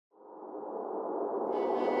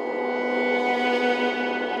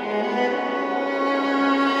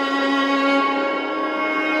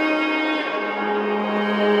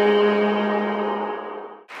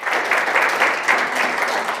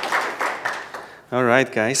All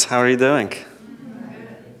right, guys, how are you doing?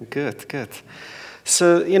 Good, good.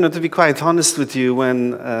 So, to be quite honest with you,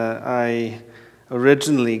 when I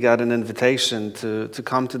originally got an invitation to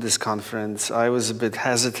come to this conference, I was a bit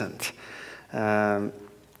hesitant. And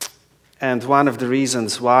one of the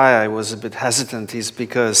reasons why I was a bit hesitant is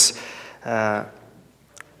because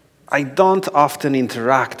I don't often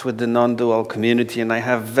interact with the non-dual community, and I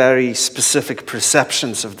have very specific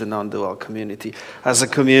perceptions of the non-dual community as a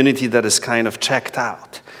community that is kind of checked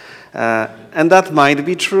out. And that might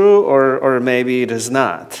be true, or maybe it is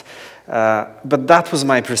not. But that was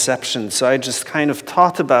my perception, so I just kind of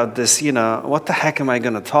thought about this, what the heck am I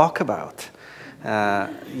going to talk about?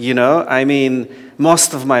 I mean,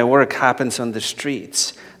 most of my work happens on the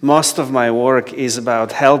streets. Most of my work is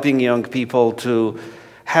about helping young people to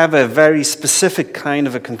have a very specific kind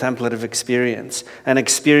of a contemplative experience, an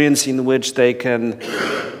experience in which they can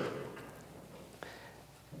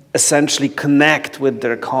essentially connect with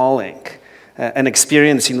their calling, an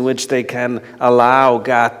experience in which they can allow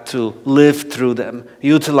God to live through them,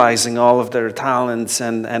 utilizing all of their talents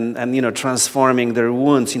and transforming their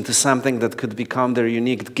wounds into something that could become their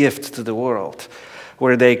unique gift to the world,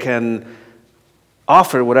 where they can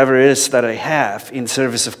offer whatever it is that I have in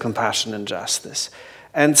service of compassion and justice.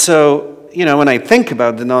 And so, when I think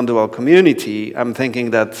about the non-dual community, I'm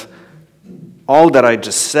thinking that all that I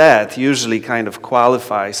just said usually kind of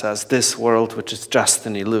qualifies as this world, which is just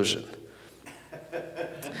an illusion.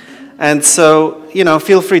 And so,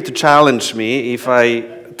 feel free to challenge me if I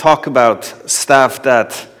talk about stuff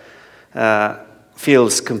that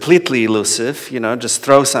feels completely elusive, just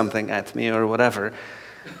throw something at me or whatever.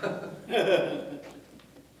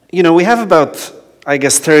 We have about, I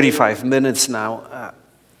guess, 35 minutes now.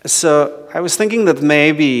 So I was thinking that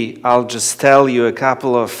maybe I'll just tell you a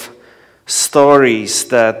couple of stories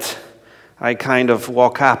that I kind of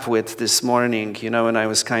woke up with this morning, when I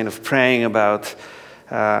was kind of praying about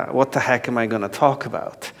what the heck am I going to talk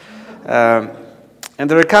about. And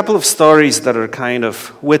there are a couple of stories that are kind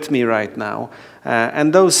of with me right now.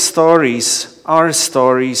 And those stories are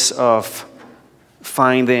stories of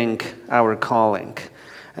finding our calling.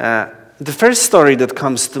 The first story that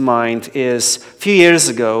comes to mind is, a few years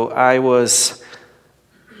ago, I was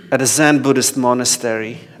at a Zen Buddhist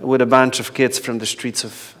monastery with a bunch of kids from the streets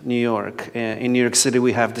of New York. In New York City,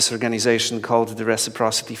 we have this organization called the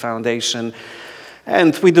Reciprocity Foundation,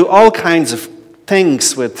 and we do all kinds of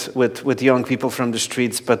things with young people from the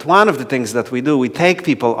streets, but one of the things that we do, we take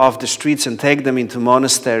people off the streets and take them into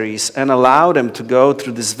monasteries and allow them to go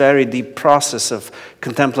through this very deep process of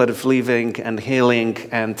contemplative living and healing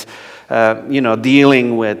and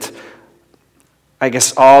dealing with, I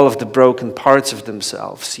guess, all of the broken parts of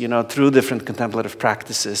themselves, through different contemplative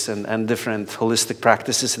practices and different holistic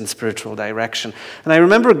practices in spiritual direction. And I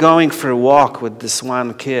remember going for a walk with this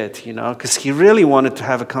one kid, because he really wanted to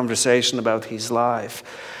have a conversation about his life.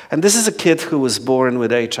 And this is a kid who was born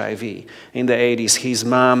with HIV in the 80s. His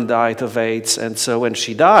mom died of AIDS, and so when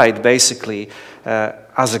she died, basically,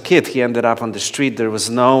 as a kid, he ended up on the street. There was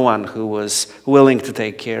no one who was willing to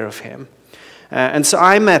take care of him. And so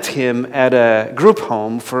I met him at a group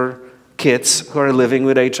home for kids who are living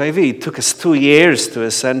with HIV. It took us 2 years to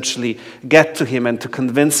essentially get to him and to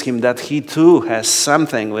convince him that he too has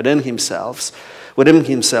something within himself,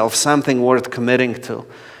 something worth committing to.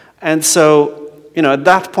 And so, at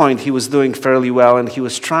that point, he was doing fairly well, and he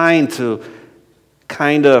was trying to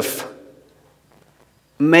kind of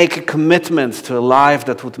make a commitment to a life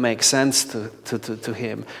that would make sense to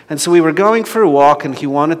him. And so we were going for a walk, and he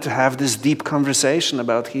wanted to have this deep conversation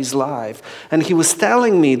about his life. And he was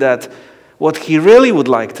telling me that what he really would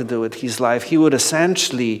like to do with his life, he would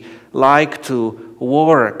essentially like to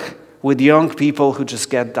work with young people who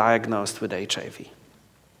just get diagnosed with HIV.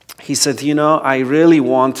 He said, I really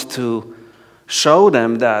want to show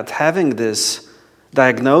them that having this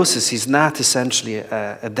diagnosis is not essentially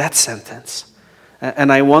a death sentence.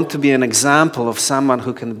 And I want to be an example of someone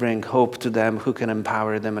who can bring hope to them, who can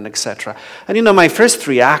empower them, and etc. And my first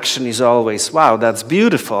reaction is always, wow, that's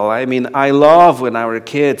beautiful. I mean, I love when our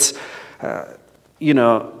kids,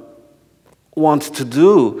 want to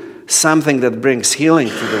do something that brings healing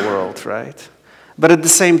to the world, right? But at the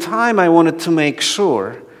same time, I wanted to make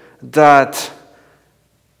sure that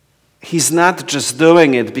he's not just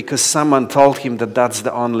doing it because someone told him that that's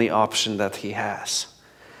the only option that he has.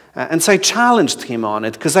 And so I challenged him on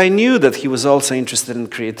it, because I knew that he was also interested in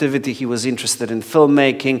creativity, he was interested in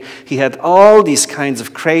filmmaking, he had all these kinds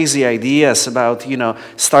of crazy ideas about,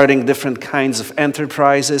 starting different kinds of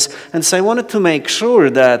enterprises. And so I wanted to make sure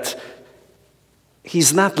that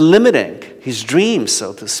he's not limiting his dreams,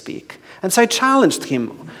 so to speak. And so I challenged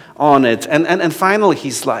him on it. And finally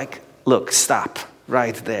he's like, look, stop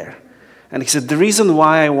right there. And he said, the reason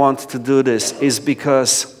why I want to do this is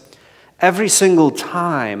because every single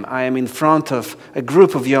time I am in front of a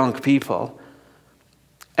group of young people,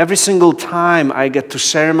 every single time I get to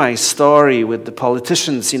share my story with the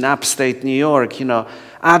politicians in upstate New York,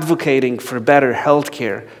 advocating for better health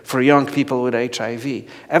care for young people with HIV,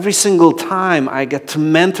 every single time I get to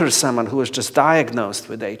mentor someone who was just diagnosed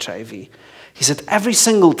with HIV, he said, every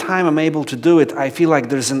single time I'm able to do it, I feel like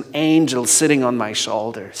there's an angel sitting on my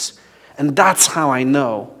shoulders. And that's how I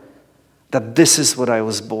know that this is what I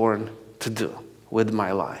was born to do with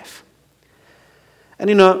my life.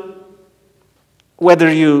 And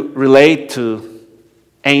whether you relate to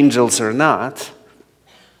angels or not,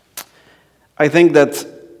 I think that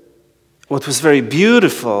what was very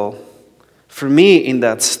beautiful for me in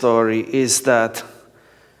that story is that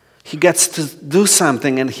he gets to do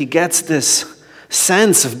something and he gets this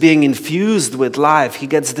sense of being infused with life. He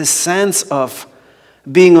gets this sense of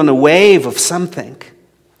being on a wave of something.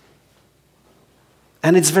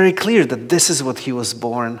 And it's very clear that this is what he was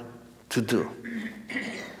born to do.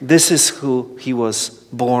 This is who he was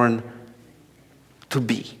born to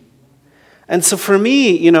be. And so for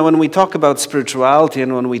me, when we talk about spirituality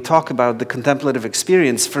and when we talk about the contemplative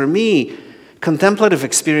experience, for me, contemplative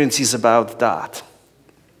experience is about that.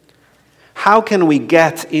 How can we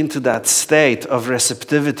get into that state of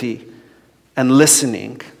receptivity and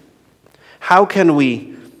listening? How can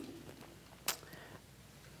we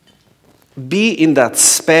be in that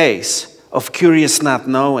space of curious not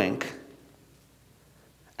knowing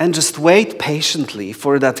and just wait patiently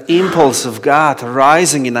for that impulse of God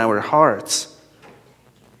arising in our hearts?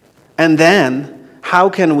 And then, how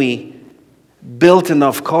can we build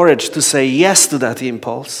enough courage to say yes to that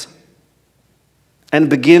impulse and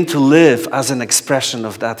begin to live as an expression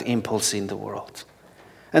of that impulse in the world?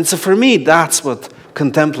 And so for me, that's what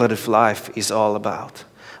contemplative life is all about.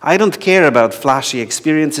 I don't care about flashy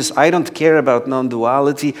experiences. I don't care about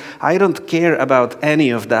non-duality. I don't care about any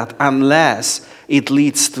of that unless it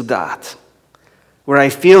leads to that, where I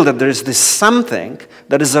feel that there's this something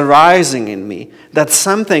that is arising in me, that's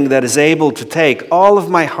something that is able to take all of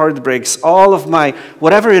my heartbreaks, all of my,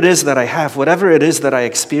 whatever it is that I have, whatever it is that I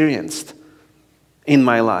experienced in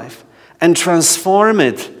my life, and transform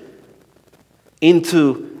it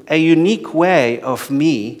into a unique way of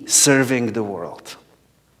me serving the world.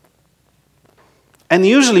 And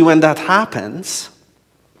usually when that happens,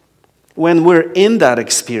 when we're in that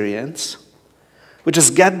experience, we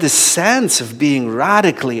just get this sense of being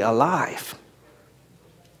radically alive.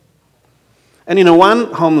 And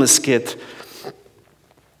one homeless kid,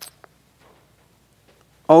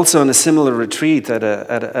 also on a similar retreat at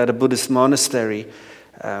a Buddhist monastery,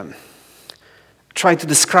 tried to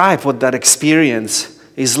describe what that experience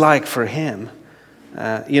is like for him.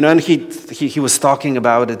 And he was talking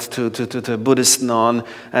about it to a Buddhist nun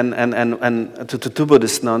and to two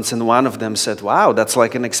Buddhist nuns, and one of them said, wow, that's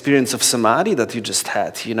like an experience of samadhi that you just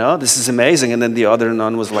had, this is amazing. And then the other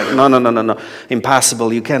nun was like, no,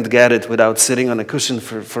 impossible, you can't get it without sitting on a cushion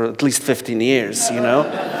for at least 15 years,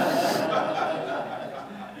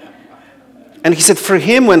 And he said for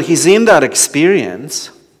him, when he's in that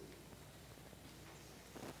experience,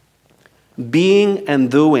 being and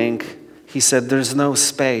doing, he said, there's no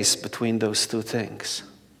space between those two things.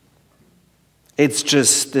 It's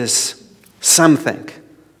just this something.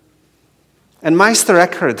 And Meister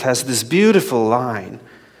Eckhart has this beautiful line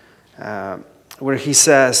where he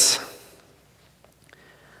says,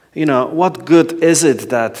 what good is it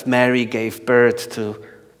that Mary gave birth to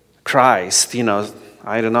Christ?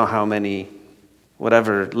 I don't know how many,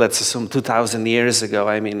 whatever, let's assume 2,000 years ago.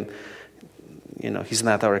 I mean, he's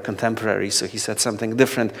not our contemporary, so he said something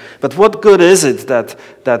different. But what good is it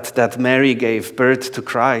that Mary gave birth to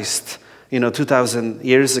Christ, 2,000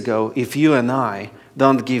 years ago, if you and I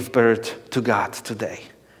don't give birth to God today?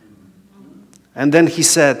 And then he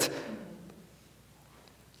said,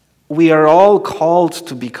 we are all called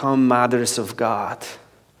to become mothers of God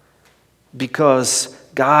because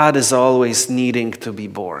God is always needing to be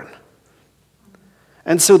born.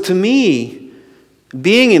 And so to me,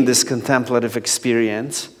 being in this contemplative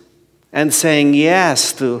experience and saying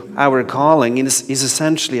yes to our calling is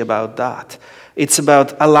essentially about that. It's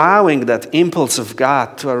about allowing that impulse of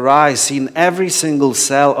God to arise in every single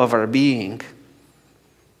cell of our being.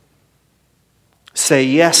 Say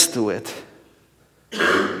yes to it.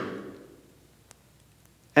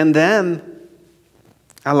 And then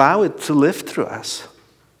allow it to live through us.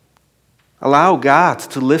 Allow God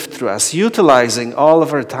to live through us, utilizing all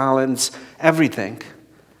of our talents, everything,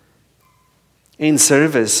 in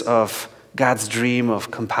service of God's dream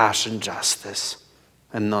of compassion, justice,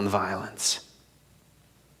 and nonviolence.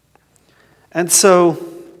 And so,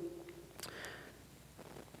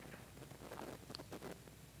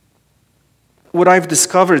 what I've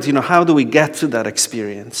discovered, how do we get to that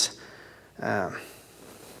experience?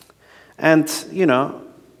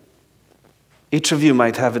 Each of you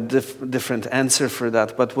might have a different answer for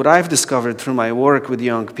that, but what I've discovered through my work with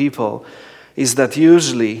young people is that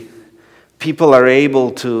usually people are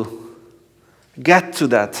able to get to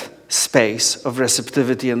that space of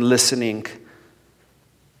receptivity and listening,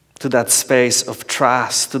 to that space of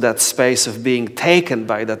trust, to that space of being taken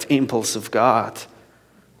by that impulse of God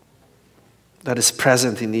that is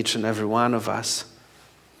present in each and every one of us.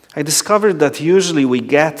 I discovered that usually we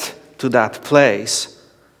get to that place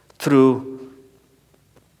through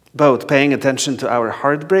both paying attention to our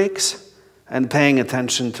heartbreaks and paying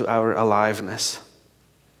attention to our aliveness.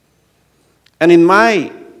 And in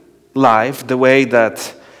my life, the way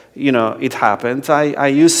that it happened, I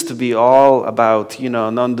used to be all about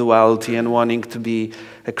non-duality and wanting to be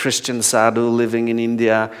a Christian sadhu living in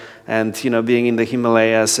India and being in the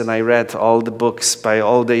Himalayas, and I read all the books by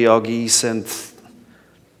all the yogis, and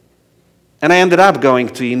I ended up going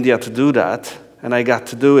to India to do that, and I got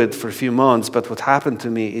to do it for a few months. But what happened to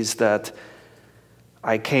me is that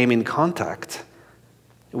I came in contact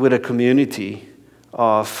with a community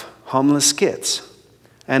of homeless kids,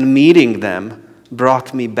 and meeting them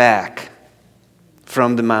brought me back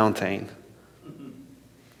from the mountain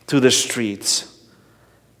to the streets.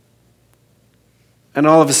 And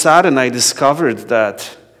all of a sudden I discovered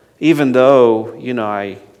that even though,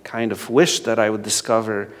 I kind of wished that I would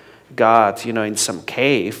discover God, in some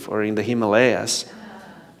cave or in the Himalayas,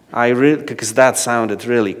 because that sounded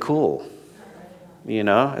really cool,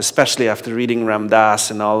 especially after reading Ram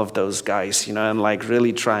Dass and all of those guys, and like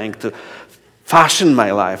really trying to fashion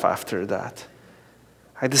my life after that.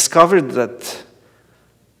 I discovered that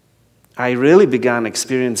I really began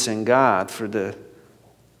experiencing God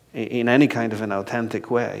in any kind of an authentic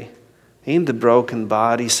way, in the broken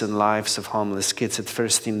bodies and lives of homeless kids, at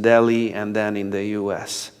first in Delhi and then in the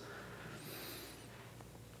US.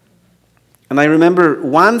 And I remember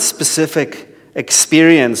one specific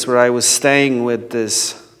experience where I was staying with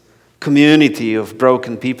this community of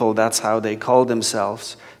broken people. That's how they call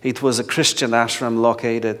themselves. It was a Christian ashram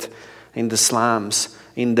located in the slums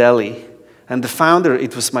in Delhi. And the founder,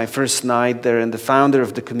 it was my first night there, and the founder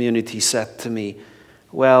of the community said to me,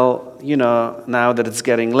 well, now that it's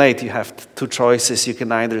getting late, you have two choices. You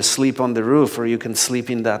can either sleep on the roof or you can sleep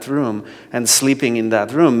in that room. And sleeping in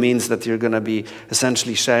that room means that you're going to be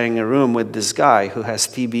essentially sharing a room with this guy who has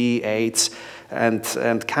TB, AIDS,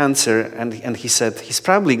 and cancer. And he said, he's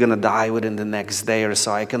probably going to die within the next day or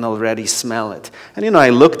so. I can already smell it. And, I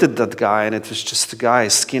looked at that guy, and it was just a guy,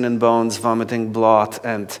 skin and bones, vomiting blood.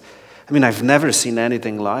 And, I've never seen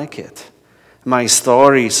anything like it. My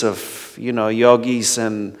stories of, yogis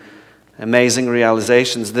and amazing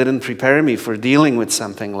realizations didn't prepare me for dealing with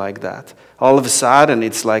something like that. All of a sudden,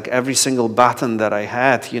 it's like every single button that I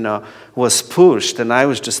had, was pushed, and I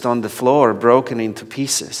was just on the floor, broken into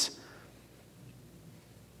pieces.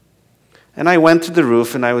 And I went to the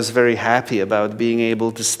roof, and I was very happy about being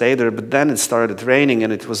able to stay there, but then it started raining,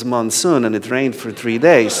 and it was monsoon, and it rained for 3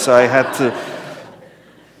 days, so I had to,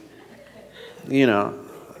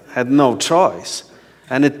 had no choice.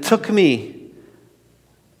 And it took me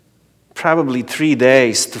probably 3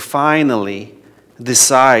 days to finally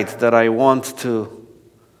decide that I want to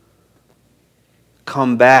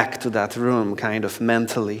come back to that room kind of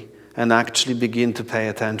mentally and actually begin to pay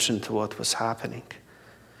attention to what was happening.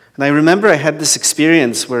 And I remember I had this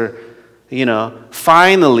experience where,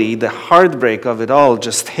 finally the heartbreak of it all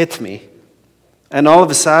just hit me. And all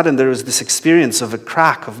of a sudden there was this experience of a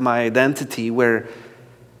crack of my identity where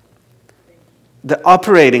the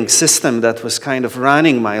operating system that was kind of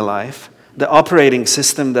running my life, the operating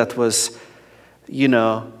system that was,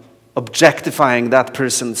 objectifying that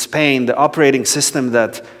person's pain, the operating system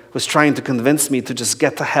that was trying to convince me to just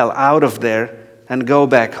get the hell out of there and go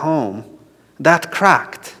back home, that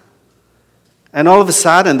cracked. And all of a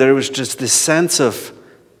sudden there was just this sense of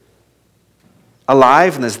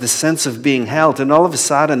aliveness, this sense of being held, and all of a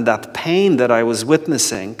sudden that pain that I was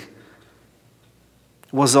witnessing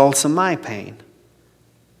was also my pain.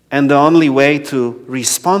 And the only way to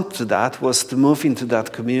respond to that was to move into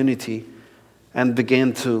that community and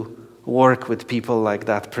begin to work with people like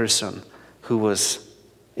that person who was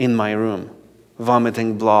in my room,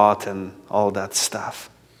 vomiting blood and all that stuff.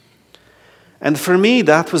 And for me,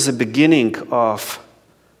 that was a beginning of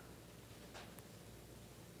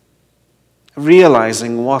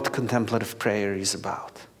realizing what contemplative prayer is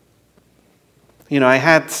about. I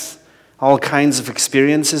had all kinds of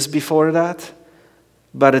experiences before that,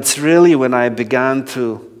 but it's really when I began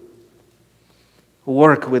to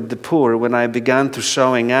work with the poor, when I began to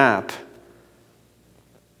showing up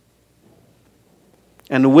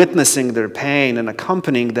and witnessing their pain and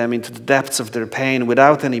accompanying them into the depths of their pain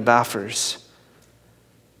without any buffers,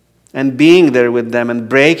 and being there with them and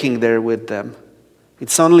breaking there with them.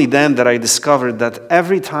 It's only then that I discovered that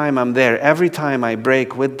every time I'm there, every time I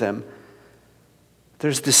break with them,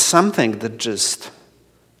 there's this something that just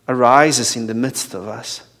arises in the midst of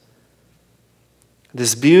us.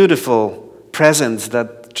 This beautiful presence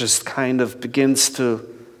that just kind of begins to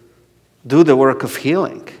do the work of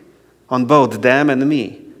healing on both them and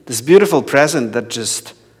me. This beautiful presence that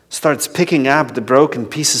just starts picking up the broken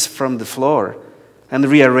pieces from the floor and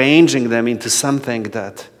rearranging them into something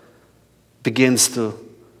that begins to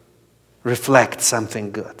reflect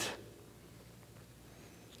something good.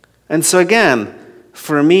 And so again,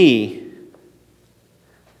 for me,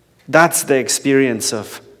 that's the experience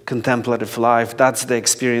of contemplative life. That's the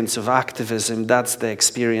experience of activism. That's the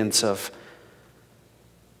experience of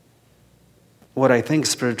what I think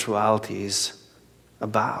spirituality is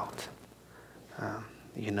about,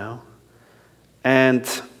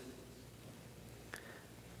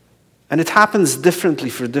 And it happens differently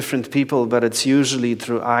for different people, but it's usually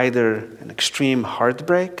through either an extreme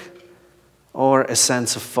heartbreak or a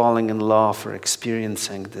sense of falling in love or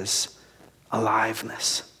experiencing this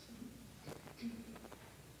aliveness.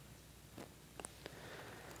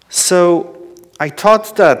 So I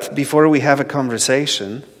thought that before we have a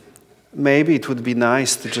conversation, maybe it would be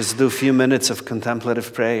nice to just do a few minutes of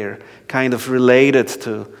contemplative prayer, kind of related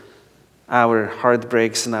to our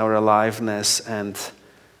heartbreaks and our aliveness and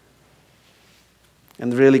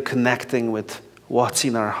really connecting with what's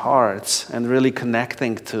in our hearts and really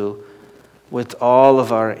connecting with all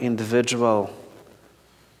of our individual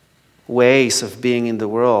ways of being in the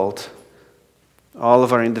world, all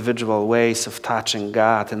of our individual ways of touching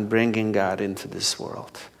God and bringing God into this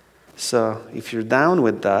world. So if you're down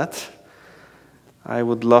with that, I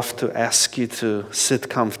would love to ask you to sit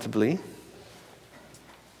comfortably.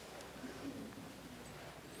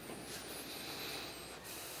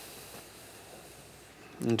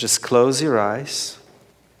 And just close your eyes.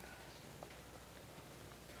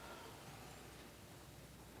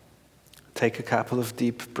 Take a couple of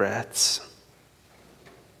deep breaths.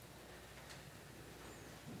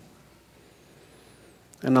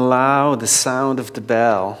 And allow the sound of the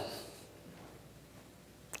bell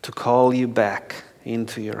to call you back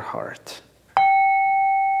into your heart.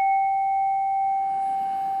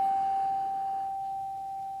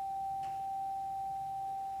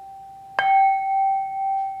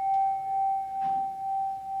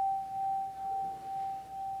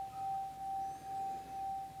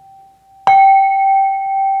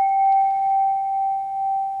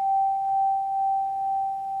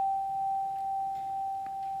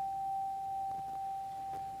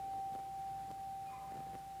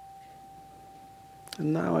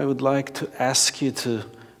 And now I would like to ask you to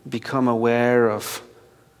become aware of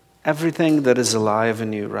everything that is alive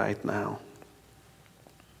in you right now.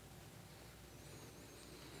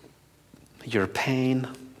 Your pain,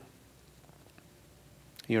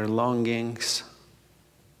 your longings,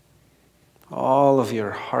 all of your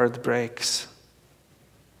heartbreaks,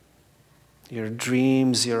 your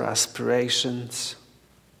dreams, your aspirations.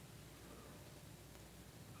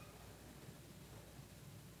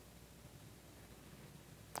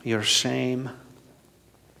 Your shame.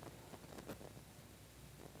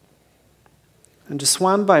 And just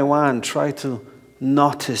one by one, try to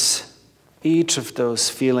notice each of those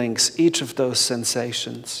feelings, each of those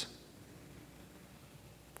sensations.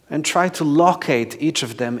 And try to locate each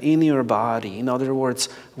of them in your body. In other words,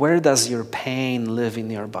 where does your pain live in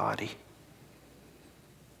your body?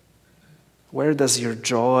 Where does your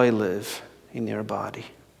joy live in your body?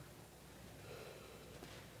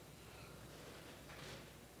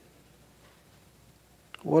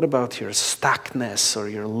 What about your stuckness or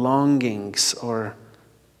your longings or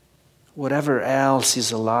whatever else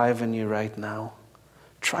is alive in you right now?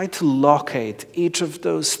 Try to locate each of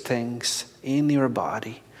those things in your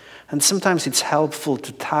body. And sometimes it's helpful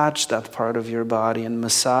to touch that part of your body and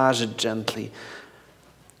massage it gently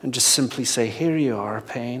and just simply say, here you are,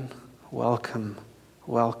 pain. Welcome,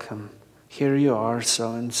 welcome. Here you are,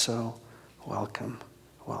 so-and-so. Welcome,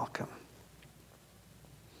 welcome.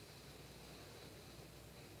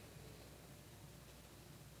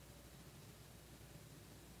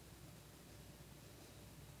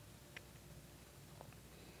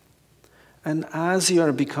 And as you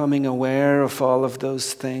are becoming aware of all of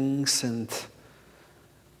those things, and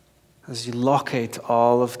as you locate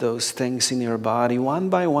all of those things in your body, one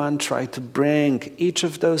by one, try to bring each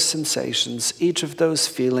of those sensations, each of those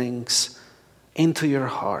feelings into your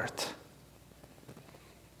heart.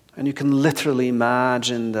 And you can literally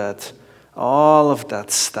imagine that all of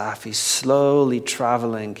that stuff is slowly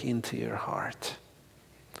traveling into your heart.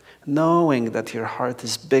 Knowing that your heart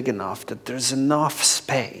is big enough, that there's enough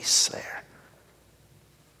space there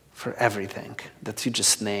for everything that you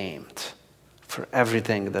just named, for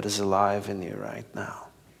everything that is alive in you right now.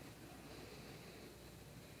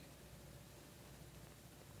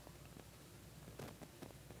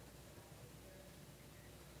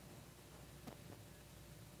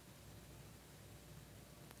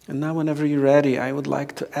 And now whenever you're ready, I would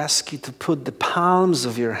like to ask you to put the palms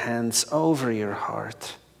of your hands over your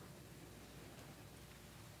heart,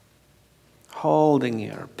 holding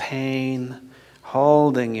your pain,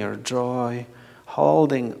 holding your joy,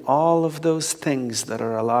 holding all of those things that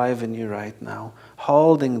are alive in you right now,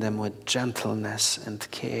 holding them with gentleness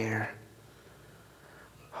and care,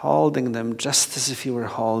 holding them just as if you were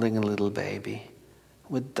holding a little baby,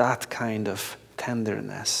 with that kind of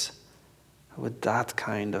tenderness, with that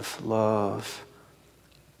kind of love.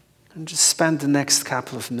 And just spend the next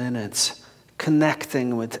couple of minutes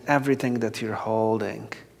connecting with everything that you're holding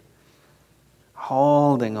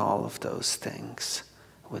all of those things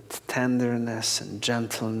with tenderness and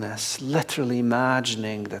gentleness, literally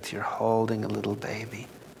imagining that you're holding a little baby.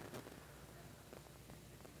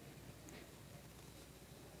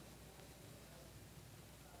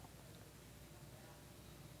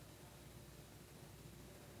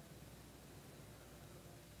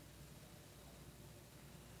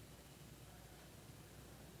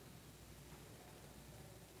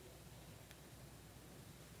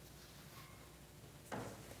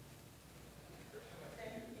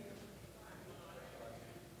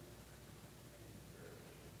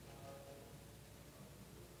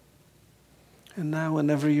 And now,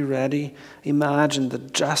 whenever you're ready, imagine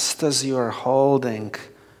that just as you are holding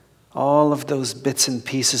all of those bits and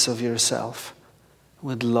pieces of yourself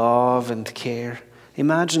with love and care,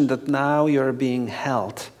 imagine that now you're being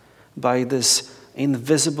held by this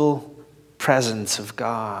invisible presence of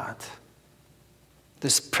God.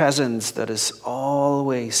 This presence that is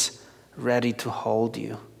always ready to hold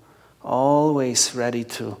you, always ready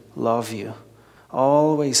to love you,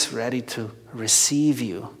 always ready to receive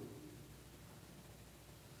you.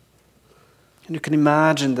 And you can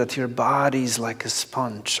imagine that your body is like a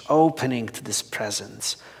sponge, opening to this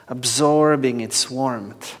presence, absorbing its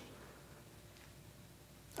warmth,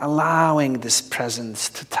 allowing this presence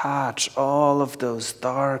to touch all of those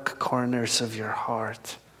dark corners of your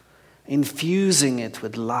heart, infusing it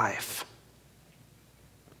with life.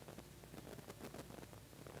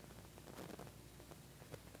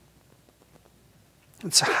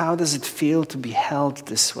 And so how does it feel to be held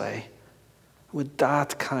this way, with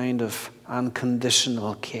that kind of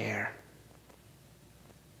unconditional care?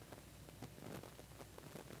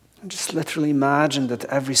 And just literally imagine that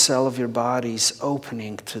every cell of your body is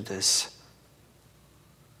opening to this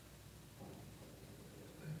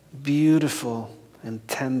beautiful and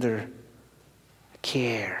tender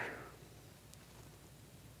care.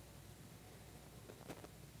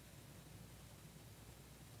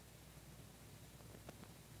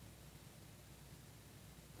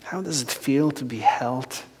 How does it feel to be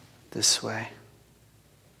held this way?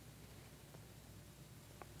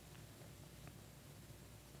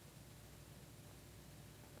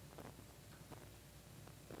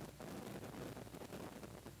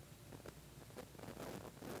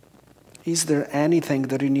 Is there anything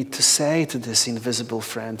that you need to say to this invisible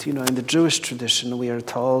friend? You know, in the Jewish tradition, we are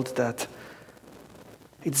told that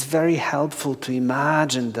it's very helpful to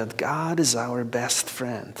imagine that God is our best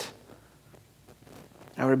friend.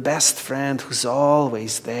 Our best friend who's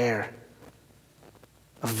always there,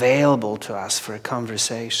 available to us for a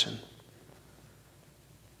conversation.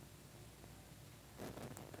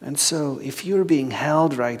 And so, if you're being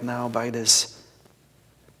held right now by this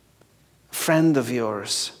friend of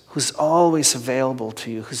yours who's always available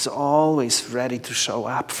to you, who's always ready to show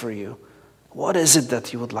up for you, what is it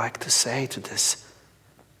that you would like to say to this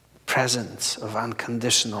presence of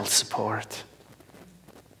unconditional support?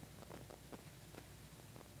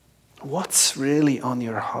 What's really on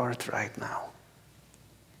your heart right now?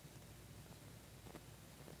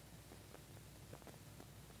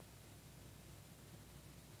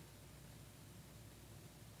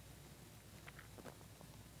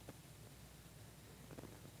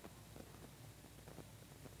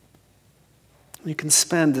 You can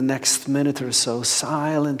spend the next minute or so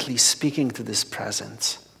silently speaking to this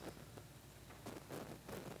presence,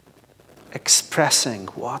 expressing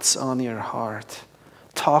what's on your heart,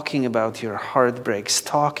 talking about your heartbreaks,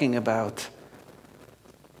 talking about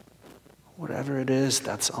whatever it is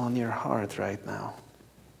that's on your heart right now.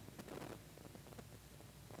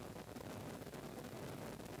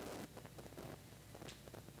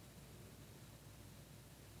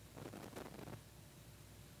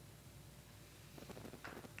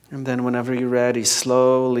 And then whenever you're ready,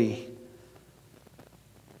 slowly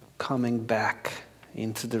coming back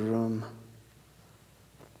into the room,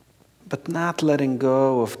 but not letting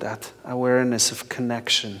go of that awareness of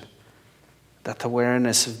connection, that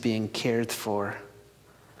awareness of being cared for,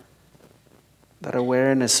 that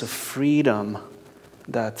awareness of freedom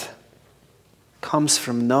that comes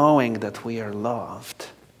from knowing that we are loved.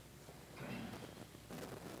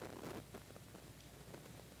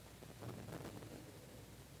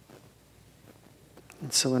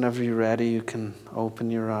 And so whenever you're ready, you can open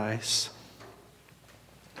your eyes.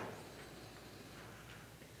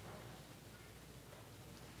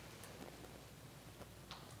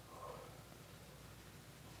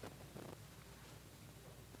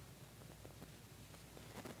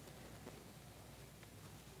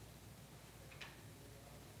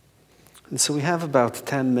 And so we have about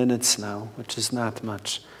 10 minutes now, which is not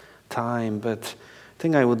much time, but I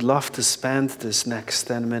think I would love to spend this next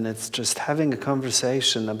 10 minutes just having a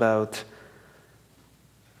conversation about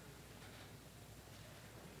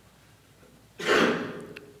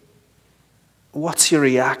what's your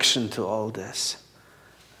reaction to all this?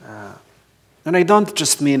 And I don't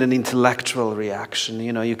just mean an intellectual reaction.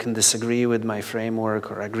 You know, you can disagree with my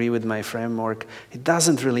framework or agree with my framework. It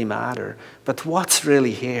doesn't really matter. But what's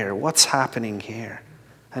really here? What's happening here?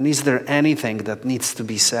 And is there anything that needs to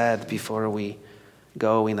be said before we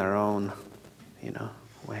go in our own,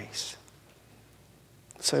 ways?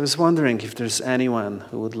 So I was wondering if there's anyone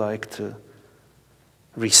who would like to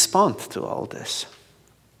respond to all this.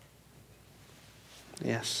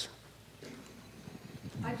 Yes.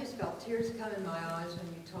 I just felt tears come in my eyes when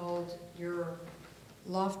you told your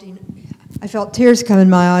lofty... I felt tears come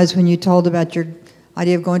in my eyes when you told about your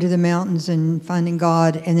idea of going to the mountains and finding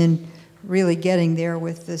God and then really getting there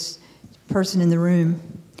with this person in the room.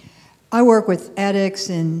 I work with addicts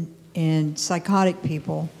and psychotic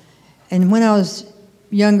people. And when I was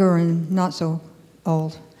younger and not so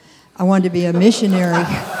old, I wanted to be a missionary.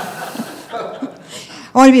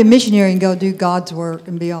 I wanted to be a missionary and go do God's work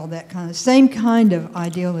and be all that kind of, same kind of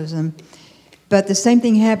idealism. But the same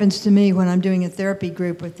thing happens to me when I'm doing a therapy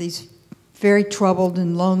group with these very troubled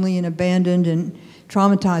and lonely and abandoned and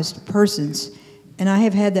traumatized persons. And I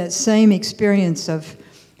have had that same experience of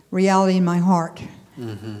reality in my heart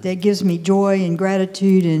that gives me joy and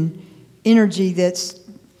gratitude and energy that's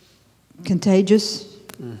contagious.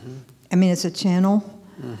 I mean, it's a channel.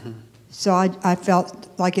 So I felt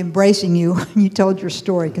like embracing you when you told your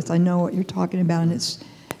story because I know what you're talking about and it's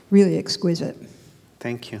really exquisite.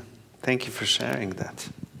 Thank you. Thank you for sharing that.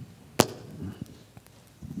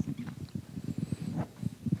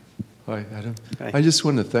 Hi, Adam. Hi. I just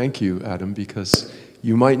want to thank you, Adam, because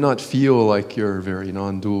you might not feel like you're very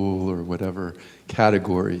non-dual or whatever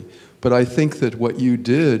category, but I think that what you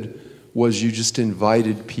did was you just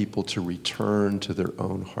invited people to return to their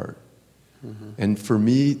own heart. And for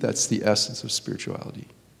me, that's the essence of spirituality.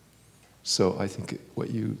 So I think what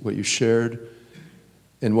you shared,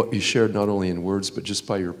 and what you shared not only in words, but just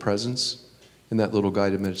by your presence in that little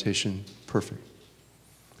guided meditation, perfect.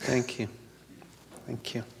 Thank you.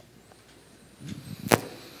 Thank you.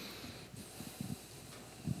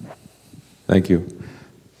 Thank you.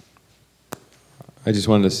 I just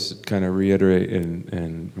wanted to kind of reiterate,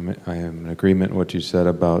 and I am in agreement with what you said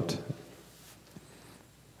about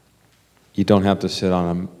you don't have to sit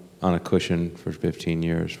on a cushion for 15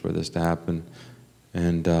 years for this to happen,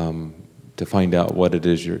 and to find out what it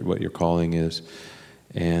is, what your calling is,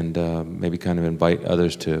 and maybe kind of invite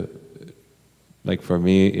others to. Like for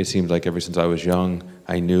me, it seems like ever since I was young,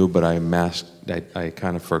 I knew, but I masked. I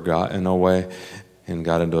kind of forgot in a way, and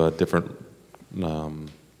got into a different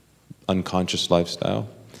unconscious lifestyle.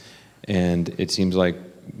 And it seems like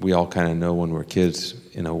we all kind of know when we're kids,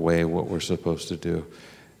 in a way, what we're supposed to do.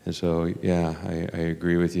 And so, yeah, I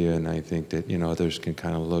agree with you, and I think that, others can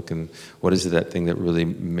kind of look and what is it, that thing that really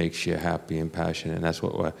makes you happy and passionate, and that's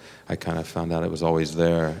what I kind of found out it was always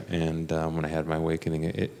there. And when I had my awakening,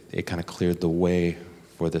 it kind of cleared the way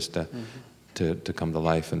for this to come to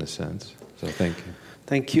life in a sense. So thank you.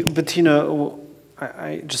 Thank you. But,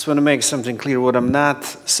 I just want to make something clear. What I'm not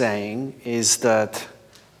saying is that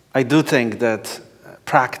I do think that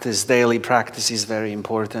daily practice is very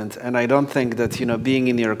important. And I don't think that, being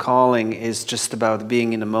in your calling is just about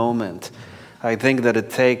being in a moment. I think that it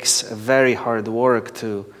takes a very hard work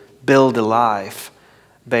to build a life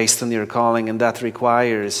based on your calling, and that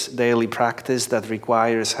requires daily practice, that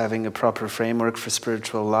requires having a proper framework for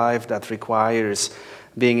spiritual life, that requires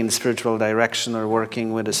being in spiritual direction or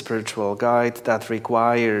working with a spiritual guide, that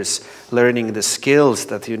requires learning the skills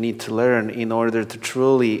that you need to learn in order to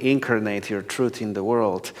truly incarnate your truth in the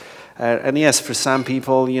world. And yes, for some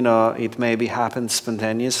people, you know, it maybe happens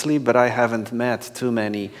spontaneously, but I haven't met too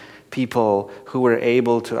many people who were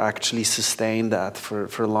able to actually sustain that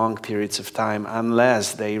for long periods of time,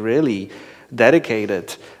 unless they really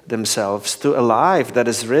dedicated themselves to a life that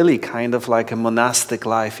is really kind of like a monastic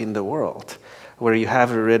life in the world, where you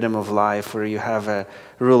have a rhythm of life, where you have a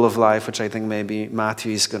rule of life, which I think maybe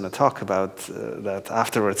Matthew is going to talk about that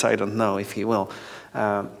afterwards. I don't know if he will.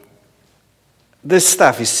 This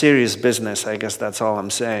stuff is serious business, I guess that's all I'm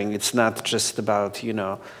saying. It's not just about, you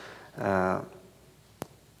know,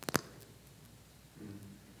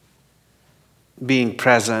 being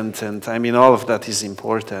present, and I mean, all of that is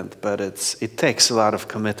important, but it takes a lot of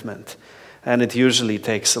commitment, and it usually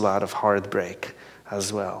takes a lot of heartbreak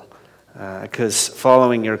as well. Because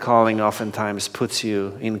following your calling oftentimes puts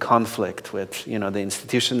you in conflict with, you know, the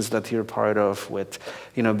institutions that you're part of, with,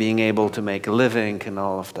 you know, being able to make a living and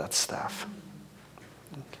all of that stuff.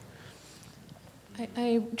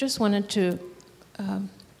 I just wanted to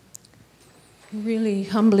really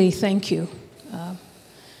humbly thank you.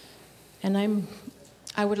 And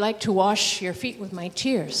I would like to wash your feet with my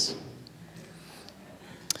tears.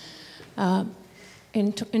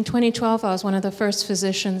 In 2012, I was one of the first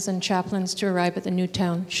physicians and chaplains to arrive at the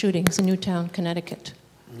Newtown shootings in Newtown, Connecticut.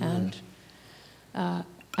 And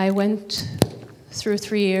I went through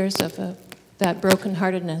 3 years of that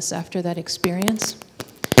brokenheartedness after that experience,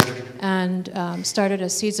 and started a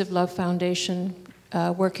Seeds of Love Foundation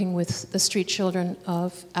working with the street children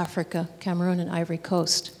of Africa, Cameroon, and Ivory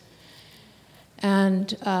Coast.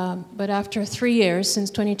 And, but after 3 years, since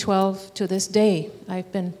 2012 to this day,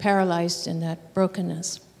 I've been paralyzed in that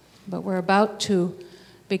brokenness. But we're about to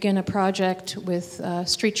begin a project with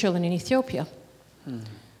street children in Ethiopia.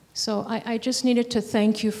 So I just needed to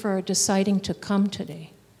thank you for deciding to come today.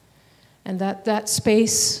 And that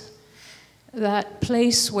space, that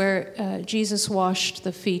place where Jesus washed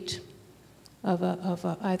the feet of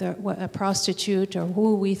either a prostitute or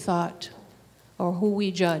who we thought or who we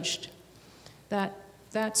judged.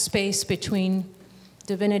 That space between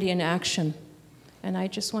divinity and action. And I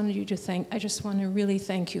just wanted you to I just want to really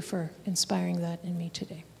thank you for inspiring that in me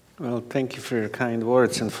today. Well, thank you for your kind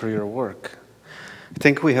words and for your work. I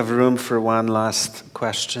think we have room for one last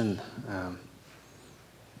question.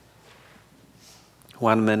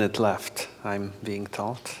 1 minute left, I'm being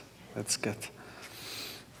told. That's good.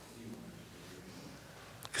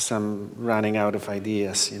 Because I'm running out of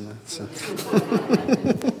ideas, you know. So.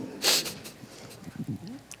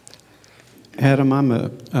 Adam, I'm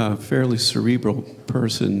a fairly cerebral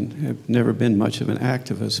person. Have never been much of an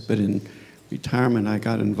activist, but in retirement I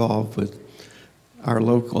got involved with our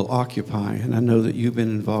local Occupy, and I know that you've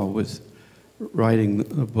been involved with writing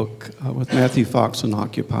a book with Matthew Fox on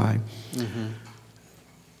Occupy.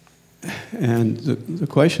 And the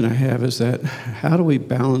question I have is that how do we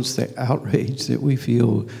balance the outrage that we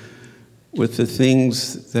feel with the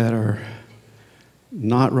things that are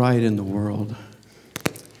not right in the world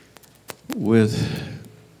with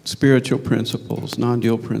spiritual principles,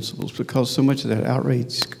 non-dual principles, because so much of that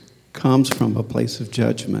outrage comes from a place of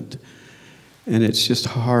judgment. And it's just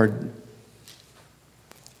hard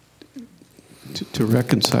to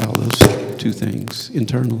reconcile those two things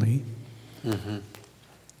internally.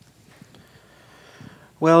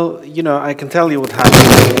 Well, you know, I can tell you what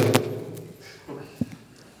happened.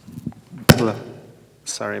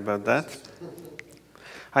 Sorry about that.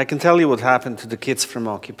 I can tell you what happened to the kids from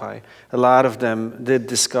Occupy. A lot of them did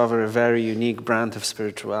discover a very unique brand of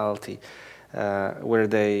spirituality, where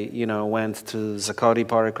they, you know, went to Zakoti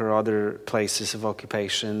Park or other places of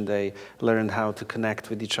occupation. They learned how to connect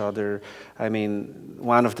with each other. I mean,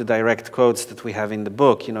 one of the direct quotes that we have in the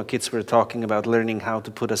book, you know, kids were talking about learning how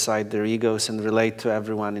to put aside their egos and relate to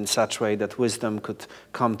everyone in such a way that wisdom could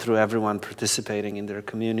come through everyone participating in their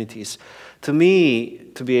communities. To me,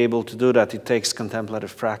 to be able to do that, it takes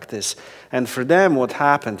contemplative practice. And for them, what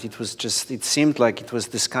happened, it seemed like it was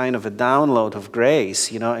this kind of a download of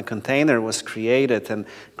grace. You know, a container was created and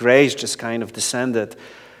grace just kind of descended.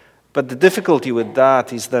 But the difficulty with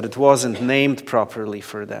that is that it wasn't named properly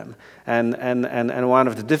for them. And one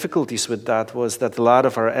of the difficulties with that was that a lot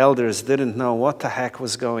of our elders didn't know what the heck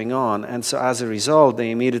was going on. And so as a result, they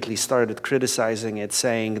immediately started criticizing it,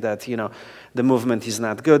 saying that, you know, the movement is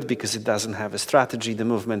not good because it doesn't have a strategy. The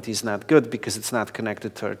movement is not good because it's not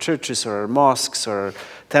connected to our churches or our mosques or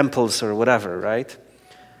temples or whatever, right?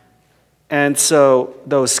 And so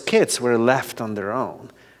those kids were left on their own.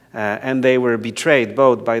 And they were betrayed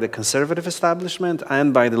both by the conservative establishment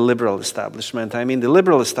and by the liberal establishment. I mean, the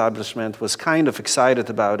liberal establishment was kind of excited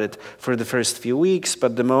about it for the first few weeks,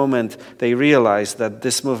 but the moment they realized that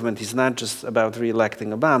this movement is not just about re-electing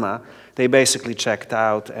Obama, they basically checked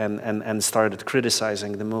out and started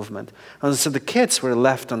criticizing the movement. And so the kids were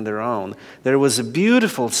left on their own. There was a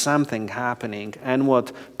beautiful something happening, and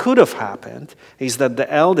what could have happened is that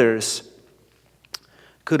the elders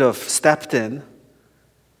could have stepped in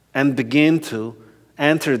and begin to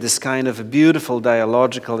enter this kind of a beautiful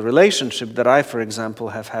dialogical relationship that I, for example,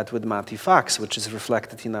 have had with Matti Fox, which is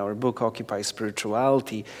reflected in our book, Occupy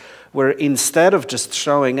Spirituality, where instead of just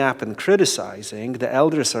showing up and criticizing, the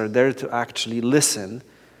elders are there to actually listen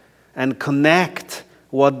and connect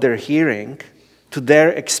what they're hearing to their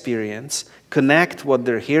experience, connect what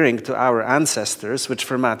they're hearing to our ancestors, which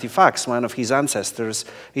for Matti Fox, one of his ancestors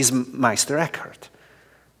is Meister Eckhart,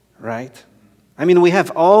 right? I mean, we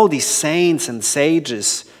have all these saints and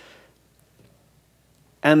sages,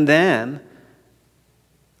 and then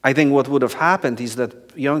I think what would have happened is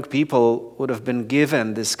that young people would have been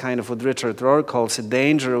given this kind of what Richard Rohr calls a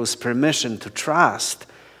dangerous permission to trust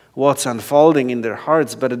what's unfolding in their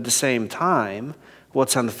hearts, but at the same time,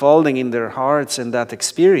 what's unfolding in their hearts and that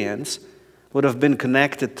experience would have been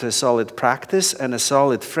connected to a solid practice and a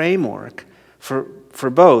solid framework for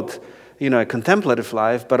both, you know, a contemplative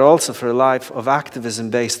life, but also for a life of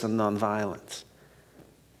activism based on nonviolence.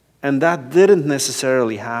 And that didn't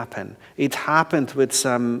necessarily happen. It happened with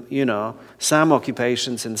some, you know, some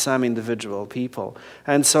occupations and some individual people.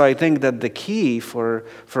 And so I think that the key for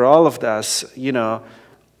all of us, you know,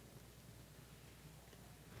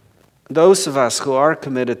 those of us who are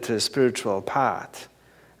committed to a spiritual path,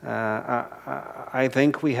 I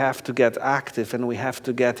think we have to get active and we have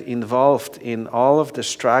to get involved in all of the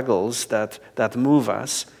struggles that move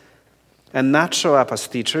us and not show up as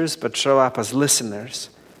teachers, but show up as listeners.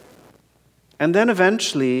 And then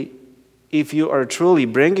eventually, if you are truly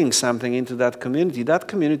bringing something into that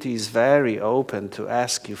community is very open to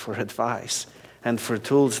ask you for advice and for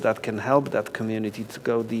tools that can help that community to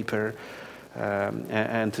go deeper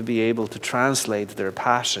and to be able to translate their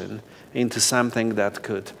passion into something that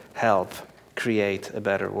could help create a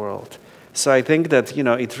better world. So I think that, you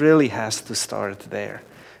know, it really has to start there.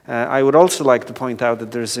 I would also like to point out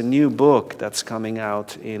that there's a new book that's coming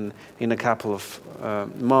out in a couple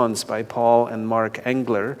of months by Paul and Mark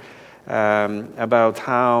Engler about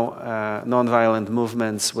how nonviolent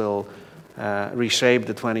movements will reshape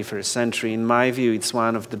the 21st century. In my view, it's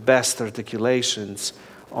one of the best articulations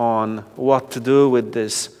on what to do with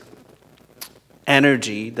this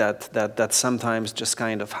energy that sometimes just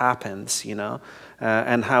kind of happens, you know,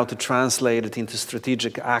 and how to translate it into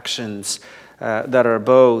strategic actions that are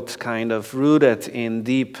both kind of rooted in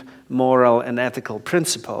deep moral and ethical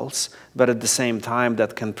principles, but at the same time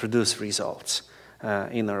that can produce results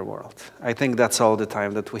in our world. I think that's all the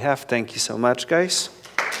time that we have. Thank you so much, guys.